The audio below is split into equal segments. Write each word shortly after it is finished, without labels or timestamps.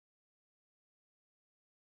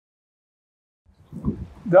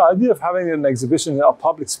The idea of having an exhibition in a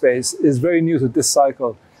public space is very new to this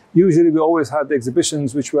cycle. Usually we always had the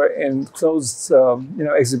exhibitions which were in closed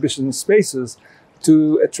exhibition spaces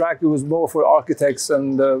to attract. It was more for architects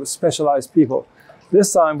and specialized people.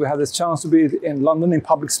 This time we had this chance to be in London in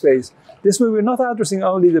public space. This way we're not addressing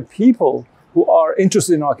only the people who are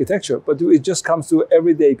interested in architecture, but it just comes to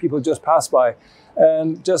everyday people just pass by.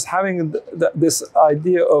 And just having this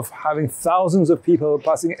idea of having thousands of people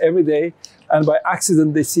passing every day and by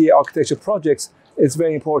accident they see architecture projects, it's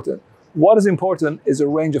very important. What is important is a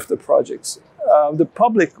range of the projects. The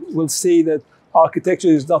public will see that architecture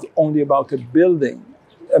is not only about a building.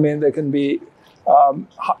 I mean, there can be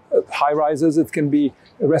high rises, it can be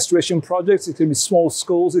restoration projects, it can be small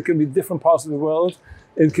schools, it can be different parts of the world,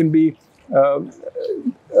 it can be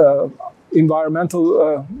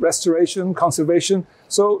environmental restoration, conservation.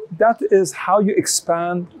 So that is how you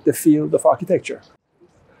expand the field of architecture.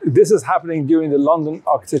 This is happening during the London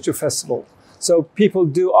Architecture Festival. So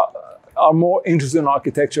people are more interested in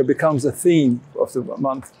architecture, becomes a theme of the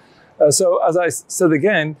month. So as I said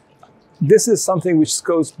again, this is something which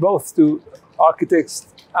goes both to architects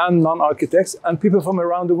and non-architects and people from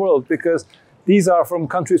around the world, because these are from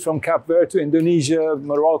countries from Cape Verde to Indonesia,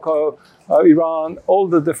 Morocco, Iran, all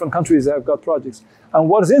the different countries that have got projects. And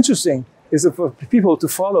what is interesting is for people to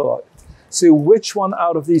follow it. So which one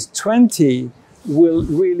out of these 20 will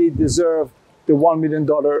really deserve the $1 million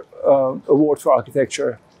award for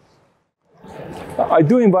architecture? I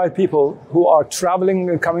do invite people who are traveling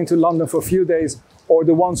and coming to London for a few days, or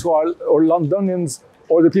the ones who are or Londonians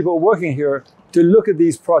or the people working here, to look at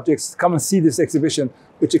these projects, come and see this exhibition,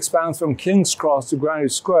 which expands from King's Cross to Granary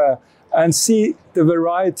Square, and see the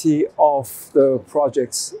variety of the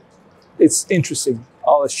projects. It's interesting,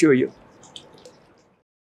 I'll assure you.